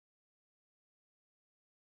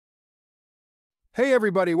Hey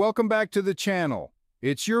everybody, welcome back to the channel.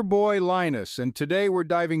 It's your boy Linus, and today we're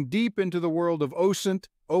diving deep into the world of OSINT,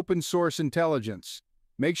 open source intelligence.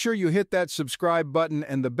 Make sure you hit that subscribe button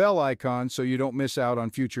and the bell icon so you don't miss out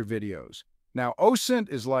on future videos. Now, OSINT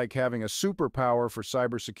is like having a superpower for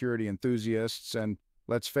cybersecurity enthusiasts and,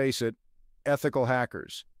 let's face it, ethical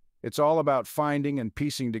hackers. It's all about finding and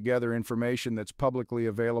piecing together information that's publicly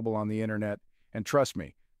available on the internet, and trust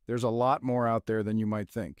me, there's a lot more out there than you might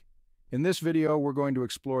think. In this video, we're going to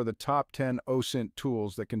explore the top 10 OSINT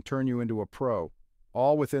tools that can turn you into a pro,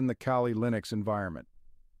 all within the Kali Linux environment.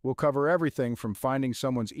 We'll cover everything from finding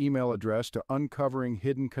someone's email address to uncovering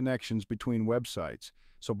hidden connections between websites.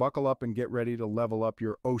 So buckle up and get ready to level up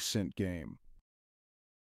your OSINT game.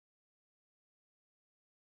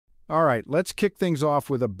 All right, let's kick things off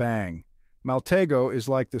with a bang. Maltego is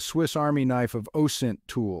like the Swiss Army knife of OSINT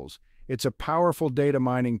tools. It's a powerful data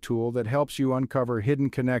mining tool that helps you uncover hidden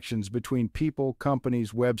connections between people,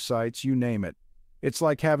 companies, websites, you name it. It's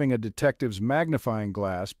like having a detective's magnifying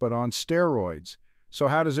glass, but on steroids. So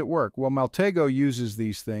how does it work? Well, Maltego uses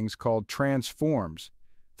these things called transforms.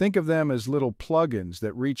 Think of them as little plugins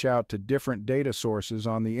that reach out to different data sources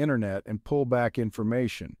on the internet and pull back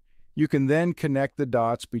information. You can then connect the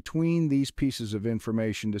dots between these pieces of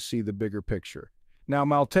information to see the bigger picture. Now,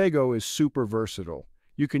 Maltego is super versatile.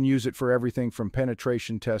 You can use it for everything from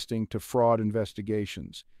penetration testing to fraud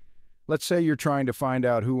investigations. Let's say you're trying to find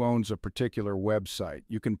out who owns a particular website.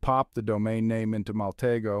 You can pop the domain name into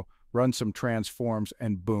Maltego, run some transforms,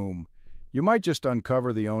 and boom. You might just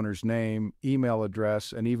uncover the owner's name, email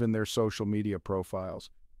address, and even their social media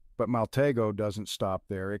profiles. But Maltego doesn't stop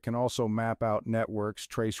there. It can also map out networks,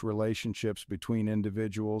 trace relationships between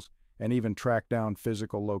individuals, and even track down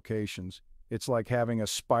physical locations. It's like having a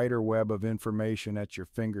spider web of information at your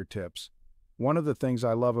fingertips. One of the things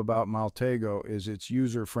I love about Maltego is its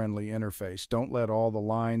user-friendly interface. Don't let all the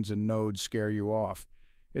lines and nodes scare you off.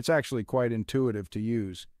 It's actually quite intuitive to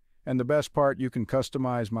use. And the best part, you can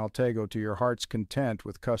customize Maltego to your heart's content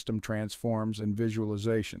with custom transforms and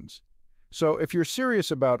visualizations. So if you're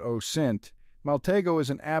serious about OSINT, Maltego is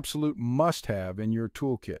an absolute must-have in your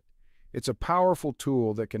toolkit. It's a powerful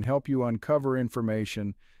tool that can help you uncover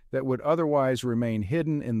information that would otherwise remain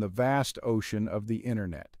hidden in the vast ocean of the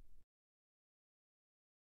internet.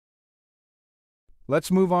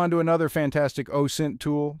 Let's move on to another fantastic OSINT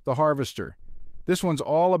tool, the Harvester. This one's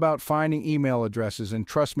all about finding email addresses, and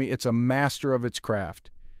trust me, it's a master of its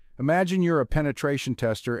craft. Imagine you're a penetration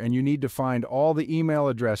tester and you need to find all the email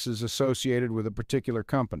addresses associated with a particular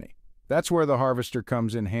company. That's where the Harvester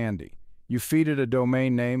comes in handy. You feed it a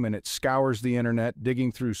domain name and it scours the internet,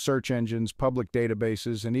 digging through search engines, public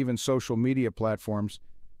databases, and even social media platforms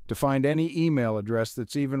to find any email address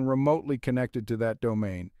that's even remotely connected to that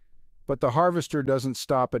domain. But the Harvester doesn't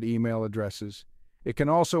stop at email addresses. It can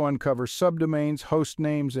also uncover subdomains, host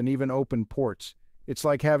names, and even open ports. It's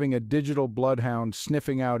like having a digital bloodhound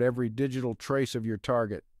sniffing out every digital trace of your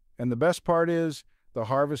target. And the best part is, the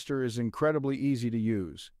Harvester is incredibly easy to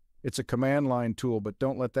use. It's a command line tool, but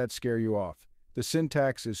don't let that scare you off. The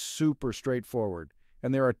syntax is super straightforward,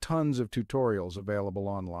 and there are tons of tutorials available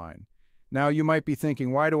online. Now, you might be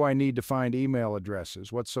thinking, why do I need to find email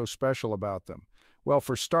addresses? What's so special about them? Well,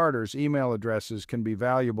 for starters, email addresses can be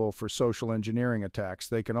valuable for social engineering attacks.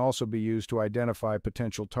 They can also be used to identify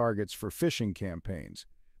potential targets for phishing campaigns.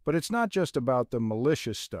 But it's not just about the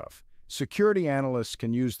malicious stuff. Security analysts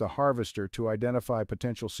can use the Harvester to identify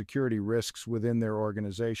potential security risks within their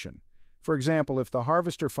organization. For example, if the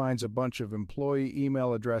Harvester finds a bunch of employee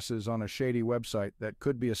email addresses on a shady website, that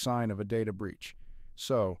could be a sign of a data breach.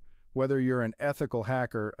 So, whether you're an ethical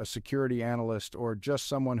hacker, a security analyst, or just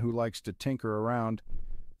someone who likes to tinker around,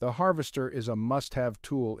 the Harvester is a must-have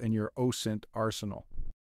tool in your OSINT arsenal.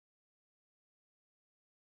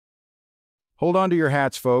 Hold on to your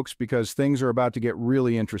hats, folks, because things are about to get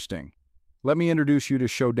really interesting. Let me introduce you to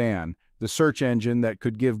Shodan, the search engine that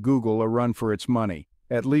could give Google a run for its money,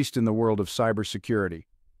 at least in the world of cybersecurity.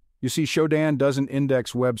 You see, Shodan doesn't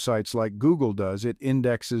index websites like Google does, it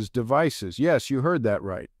indexes devices. Yes, you heard that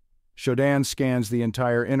right. Shodan scans the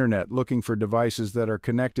entire internet, looking for devices that are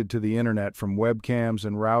connected to the internet, from webcams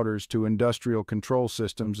and routers to industrial control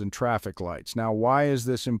systems and traffic lights. Now, why is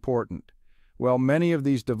this important? Well, many of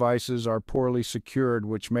these devices are poorly secured,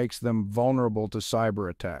 which makes them vulnerable to cyber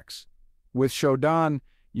attacks. With Shodan,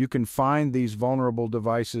 you can find these vulnerable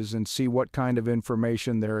devices and see what kind of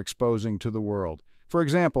information they're exposing to the world. For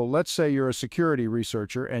example, let's say you're a security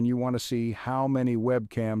researcher and you want to see how many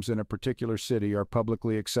webcams in a particular city are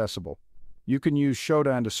publicly accessible. You can use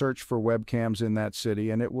Shodan to search for webcams in that city,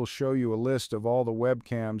 and it will show you a list of all the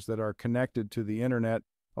webcams that are connected to the internet,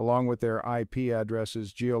 along with their IP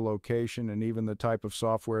addresses, geolocation, and even the type of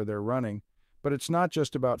software they're running. But it's not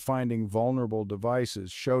just about finding vulnerable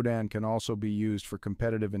devices. Shodan can also be used for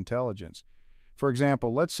competitive intelligence. For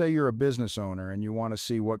example, let's say you're a business owner and you want to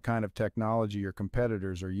see what kind of technology your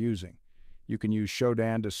competitors are using. You can use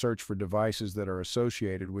Shodan to search for devices that are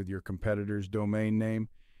associated with your competitor's domain name,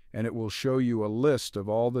 and it will show you a list of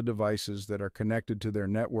all the devices that are connected to their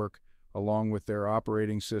network, along with their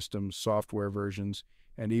operating systems, software versions,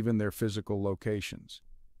 and even their physical locations.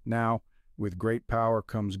 Now, with great power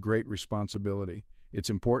comes great responsibility. It's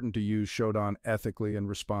important to use Shodan ethically and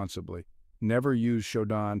responsibly. Never use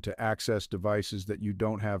Shodan to access devices that you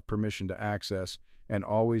don't have permission to access, and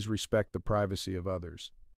always respect the privacy of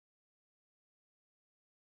others.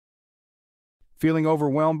 Feeling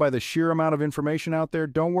overwhelmed by the sheer amount of information out there?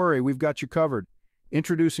 Don't worry, we've got you covered.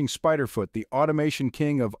 Introducing Spiderfoot, the automation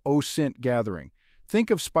king of OSINT gathering. Think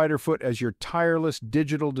of Spiderfoot as your tireless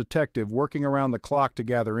digital detective working around the clock to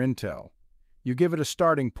gather intel. You give it a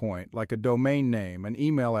starting point, like a domain name, an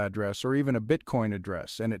email address, or even a Bitcoin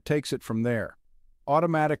address, and it takes it from there,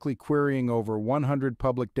 automatically querying over 100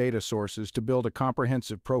 public data sources to build a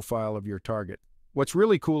comprehensive profile of your target. What's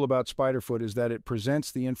really cool about Spiderfoot is that it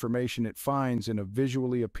presents the information it finds in a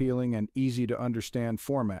visually appealing and easy-to-understand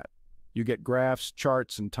format. You get graphs,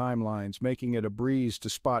 charts, and timelines, making it a breeze to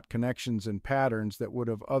spot connections and patterns that would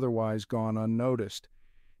have otherwise gone unnoticed.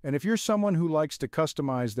 And if you're someone who likes to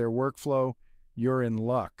customize their workflow, you're in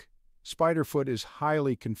luck. Spiderfoot is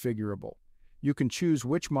highly configurable. You can choose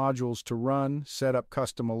which modules to run, set up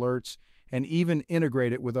custom alerts, and even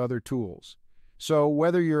integrate it with other tools. So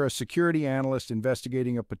whether you're a security analyst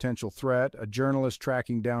investigating a potential threat, a journalist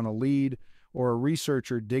tracking down a lead, or a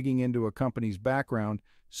researcher digging into a company's background,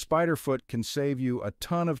 Spiderfoot can save you a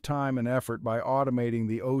ton of time and effort by automating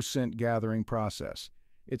the OSINT gathering process.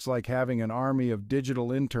 It's like having an army of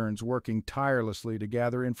digital interns working tirelessly to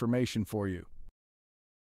gather information for you.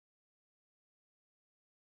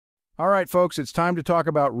 All right, folks, it's time to talk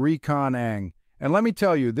about Reconnaissance. And let me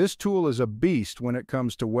tell you, this tool is a beast when it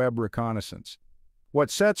comes to web reconnaissance. What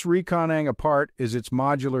sets Reconnaissance apart is its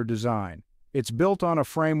modular design. It's built on a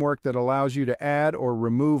framework that allows you to add or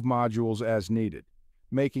remove modules as needed,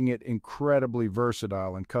 making it incredibly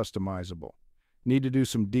versatile and customizable. Need to do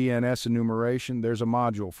some DNS enumeration? There's a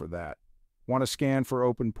module for that. Want to scan for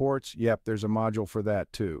open ports? Yep, there's a module for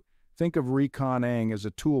that too. Think of Reconnaissance as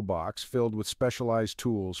a toolbox filled with specialized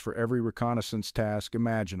tools for every reconnaissance task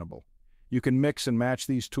imaginable. You can mix and match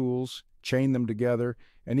these tools, chain them together,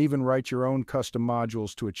 and even write your own custom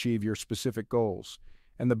modules to achieve your specific goals.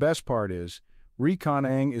 And the best part is,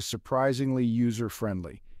 Reconnaissance is surprisingly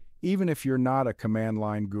user-friendly, even if you're not a command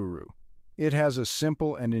line guru. It has a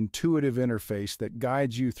simple and intuitive interface that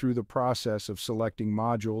guides you through the process of selecting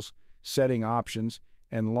modules, setting options,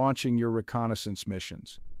 and launching your reconnaissance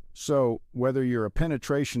missions. So, whether you're a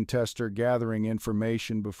penetration tester gathering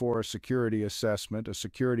information before a security assessment, a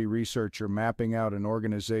security researcher mapping out an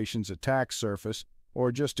organization's attack surface,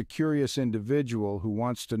 or just a curious individual who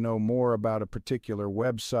wants to know more about a particular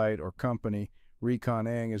website or company,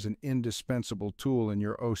 Reconnaissance is an indispensable tool in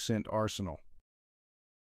your OSINT arsenal.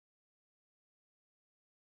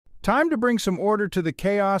 Time to bring some order to the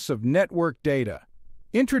chaos of network data.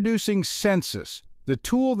 Introducing Census, the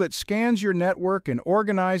tool that scans your network and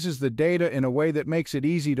organizes the data in a way that makes it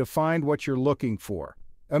easy to find what you're looking for.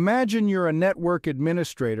 Imagine you're a network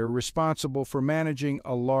administrator responsible for managing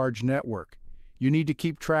a large network. You need to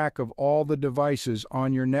keep track of all the devices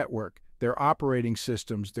on your network, their operating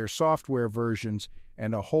systems, their software versions,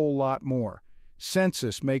 and a whole lot more.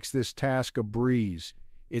 Census makes this task a breeze.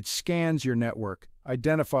 It scans your network,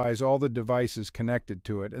 identifies all the devices connected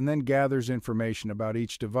to it, and then gathers information about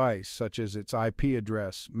each device, such as its IP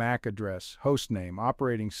address, MAC address, hostname,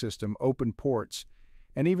 operating system, open ports,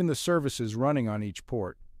 and even the services running on each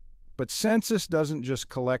port. But Census doesn't just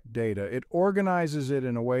collect data, it organizes it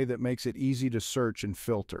in a way that makes it easy to search and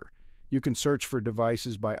filter. You can search for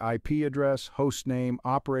devices by IP address, hostname,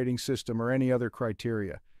 operating system, or any other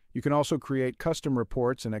criteria. You can also create custom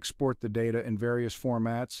reports and export the data in various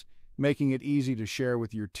formats, making it easy to share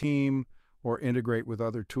with your team or integrate with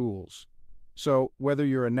other tools. So, whether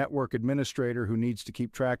you're a network administrator who needs to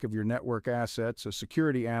keep track of your network assets, a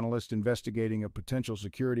security analyst investigating a potential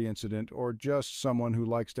security incident, or just someone who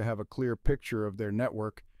likes to have a clear picture of their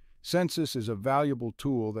network, Census is a valuable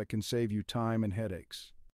tool that can save you time and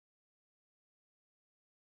headaches.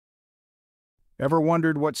 Ever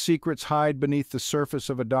wondered what secrets hide beneath the surface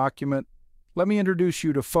of a document? Let me introduce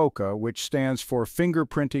you to FOCA, which stands for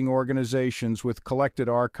Fingerprinting Organizations with Collected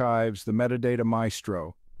Archives, the Metadata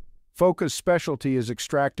Maestro. FOCA's specialty is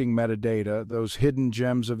extracting metadata, those hidden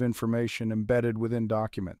gems of information embedded within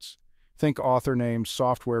documents. Think author names,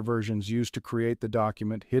 software versions used to create the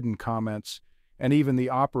document, hidden comments, and even the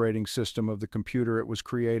operating system of the computer it was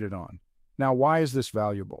created on. Now, why is this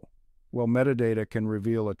valuable? Well, metadata can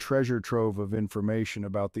reveal a treasure trove of information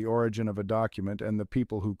about the origin of a document and the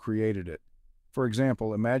people who created it. For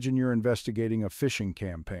example, imagine you're investigating a phishing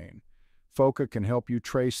campaign. FOCA can help you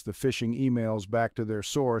trace the phishing emails back to their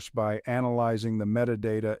source by analyzing the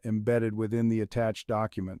metadata embedded within the attached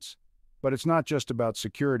documents. But it's not just about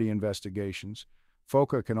security investigations.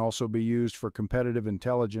 FOCA can also be used for competitive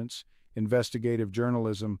intelligence, investigative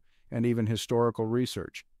journalism, and even historical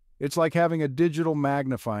research. It's like having a digital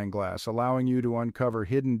magnifying glass, allowing you to uncover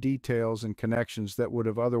hidden details and connections that would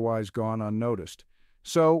have otherwise gone unnoticed.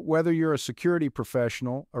 So, whether you're a security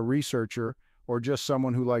professional, a researcher, or just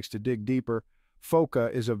someone who likes to dig deeper,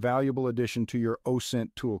 FOCA is a valuable addition to your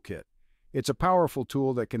OSINT toolkit. It's a powerful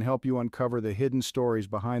tool that can help you uncover the hidden stories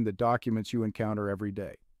behind the documents you encounter every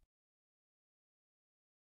day.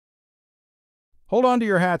 Hold on to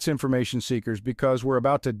your hats, information seekers, because we're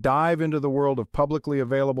about to dive into the world of publicly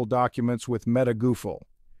available documents with Metadata.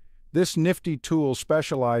 This nifty tool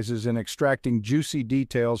specializes in extracting juicy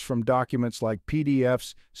details from documents like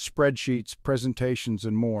PDFs, spreadsheets, presentations,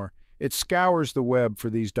 and more. It scours the web for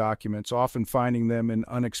these documents, often finding them in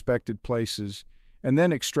unexpected places, and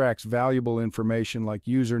then extracts valuable information like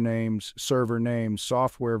usernames, server names,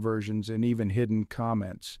 software versions, and even hidden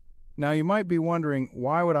comments. Now, you might be wondering,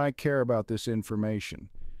 why would I care about this information?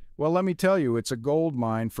 Well, let me tell you, it's a gold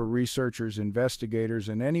mine for researchers, investigators,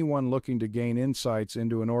 and anyone looking to gain insights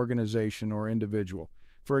into an organization or individual.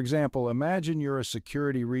 For example, imagine you're a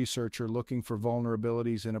security researcher looking for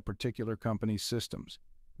vulnerabilities in a particular company's systems.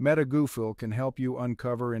 Metadata can help you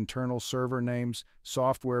uncover internal server names,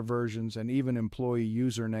 software versions, and even employee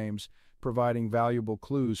usernames, providing valuable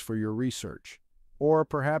clues for your research. Or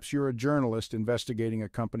perhaps you're a journalist investigating a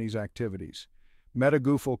company's activities.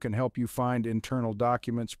 Metadata can help you find internal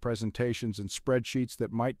documents, presentations, and spreadsheets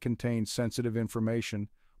that might contain sensitive information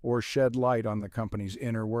or shed light on the company's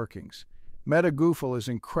inner workings. Metadata is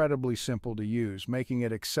incredibly simple to use, making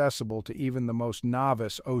it accessible to even the most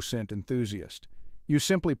novice OSINT enthusiast. You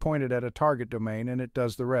simply point it at a target domain and it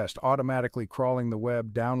does the rest, automatically crawling the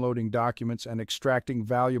web, downloading documents, and extracting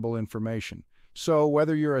valuable information. So,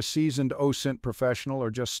 whether you're a seasoned OSINT professional or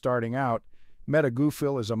just starting out,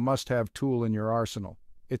 Metadata is a must-have tool in your arsenal.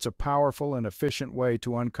 It's a powerful and efficient way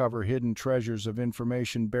to uncover hidden treasures of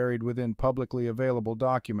information buried within publicly available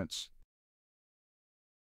documents.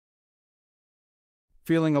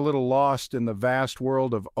 Feeling a little lost in the vast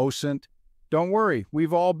world of OSINT? Don't worry,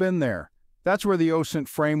 we've all been there. That's where the OSINT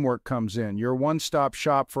framework comes in, your one-stop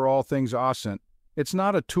shop for all things OSINT. It's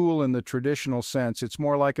not a tool in the traditional sense, it's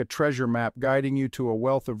more like a treasure map guiding you to a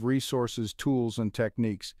wealth of resources, tools, and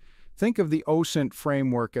techniques. Think of the OSINT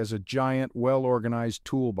framework as a giant, well-organized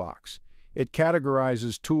toolbox. It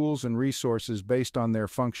categorizes tools and resources based on their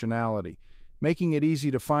functionality, making it easy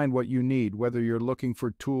to find what you need, whether you're looking for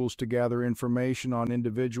tools to gather information on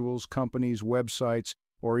individuals, companies, websites,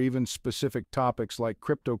 or even specific topics like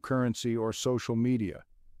cryptocurrency or social media.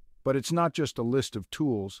 But it's not just a list of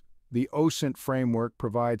tools. The OSINT framework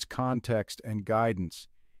provides context and guidance.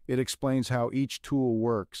 It explains how each tool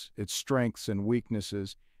works, its strengths and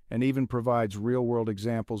weaknesses, and even provides real-world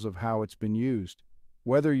examples of how it's been used.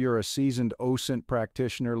 Whether you're a seasoned OSINT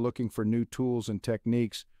practitioner looking for new tools and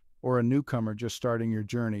techniques, or a newcomer just starting your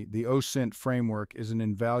journey, the OSINT framework is an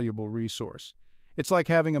invaluable resource. It's like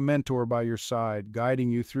having a mentor by your side,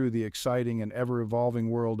 guiding you through the exciting and ever-evolving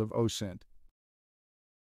world of OSINT.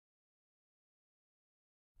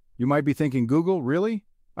 You might be thinking, Google, really?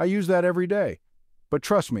 I use that every day. But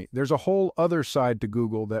trust me, there's a whole other side to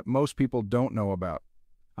Google that most people don't know about.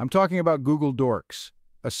 I'm talking about Google Dorks,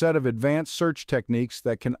 a set of advanced search techniques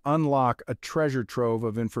that can unlock a treasure trove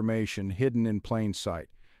of information hidden in plain sight.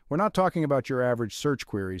 We're not talking about your average search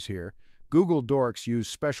queries here. Google Dorks use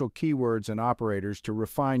special keywords and operators to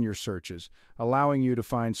refine your searches, allowing you to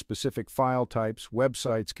find specific file types,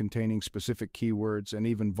 websites containing specific keywords, and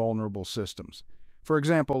even vulnerable systems. For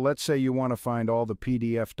example, let's say you want to find all the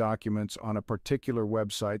PDF documents on a particular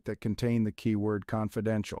website that contain the keyword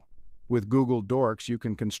confidential. With Google Dorks, you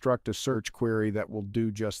can construct a search query that will do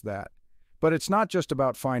just that. But it's not just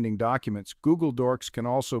about finding documents. Google Dorks can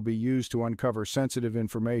also be used to uncover sensitive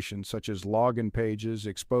information such as login pages,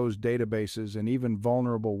 exposed databases, and even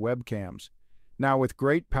vulnerable webcams. Now, with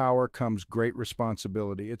great power comes great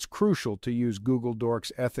responsibility. It's crucial to use Google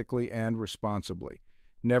Dorks ethically and responsibly.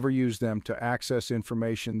 Never use them to access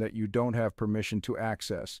information that you don't have permission to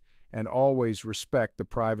access. and always respect the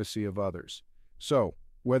privacy of others. So,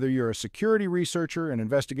 whether you're a security researcher, an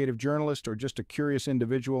investigative journalist, or just a curious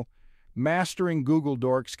individual, mastering Google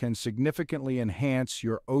Docs can significantly enhance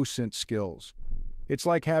your OSINT skills. It's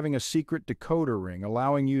like having a secret decoder ring,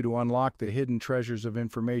 allowing you to unlock the hidden treasures of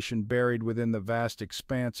information buried within the vast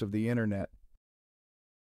expanse of the internet.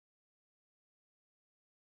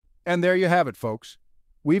 And there you have it, folks.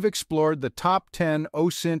 We've explored the top 10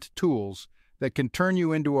 OSINT tools that can turn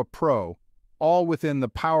you into a pro, all within the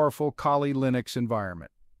powerful Kali Linux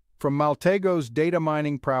environment. From Maltego's data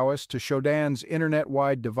mining prowess to Shodan's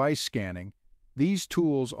internet-wide device scanning, these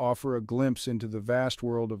tools offer a glimpse into the vast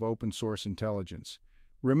world of open-source intelligence.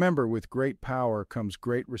 Remember, with great power comes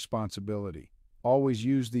great responsibility. Always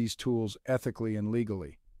use these tools ethically and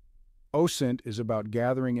legally. OSINT is about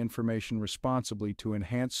gathering information responsibly to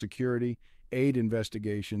enhance security, aid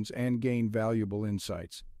investigations, and gain valuable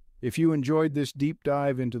insights. If you enjoyed this deep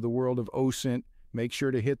dive into the world of OSINT, make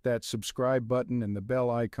sure to hit that subscribe button and the bell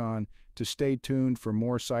icon to stay tuned for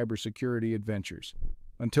more cybersecurity adventures.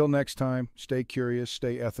 Until next time, stay curious,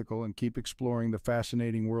 stay ethical, and keep exploring the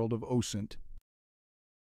fascinating world of OSINT.